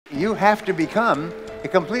You have to become a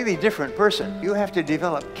completely different person. You have to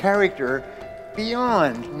develop character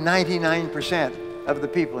beyond 99% of the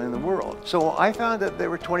people in the world. So I found that there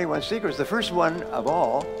were 21 secrets. The first one of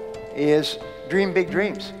all is dream big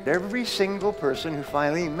dreams. Every single person who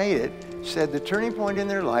finally made it said the turning point in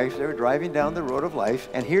their life, they were driving down the road of life,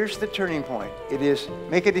 and here's the turning point. It is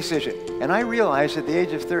make a decision. And I realized at the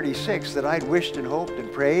age of 36 that I'd wished and hoped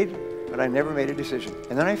and prayed, but I never made a decision.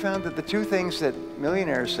 And then I found that the two things that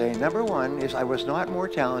millionaires say, number one is I was not more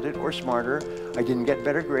talented or smarter. I didn't get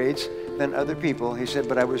better grades than other people. He said,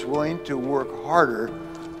 but I was willing to work harder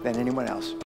than anyone else.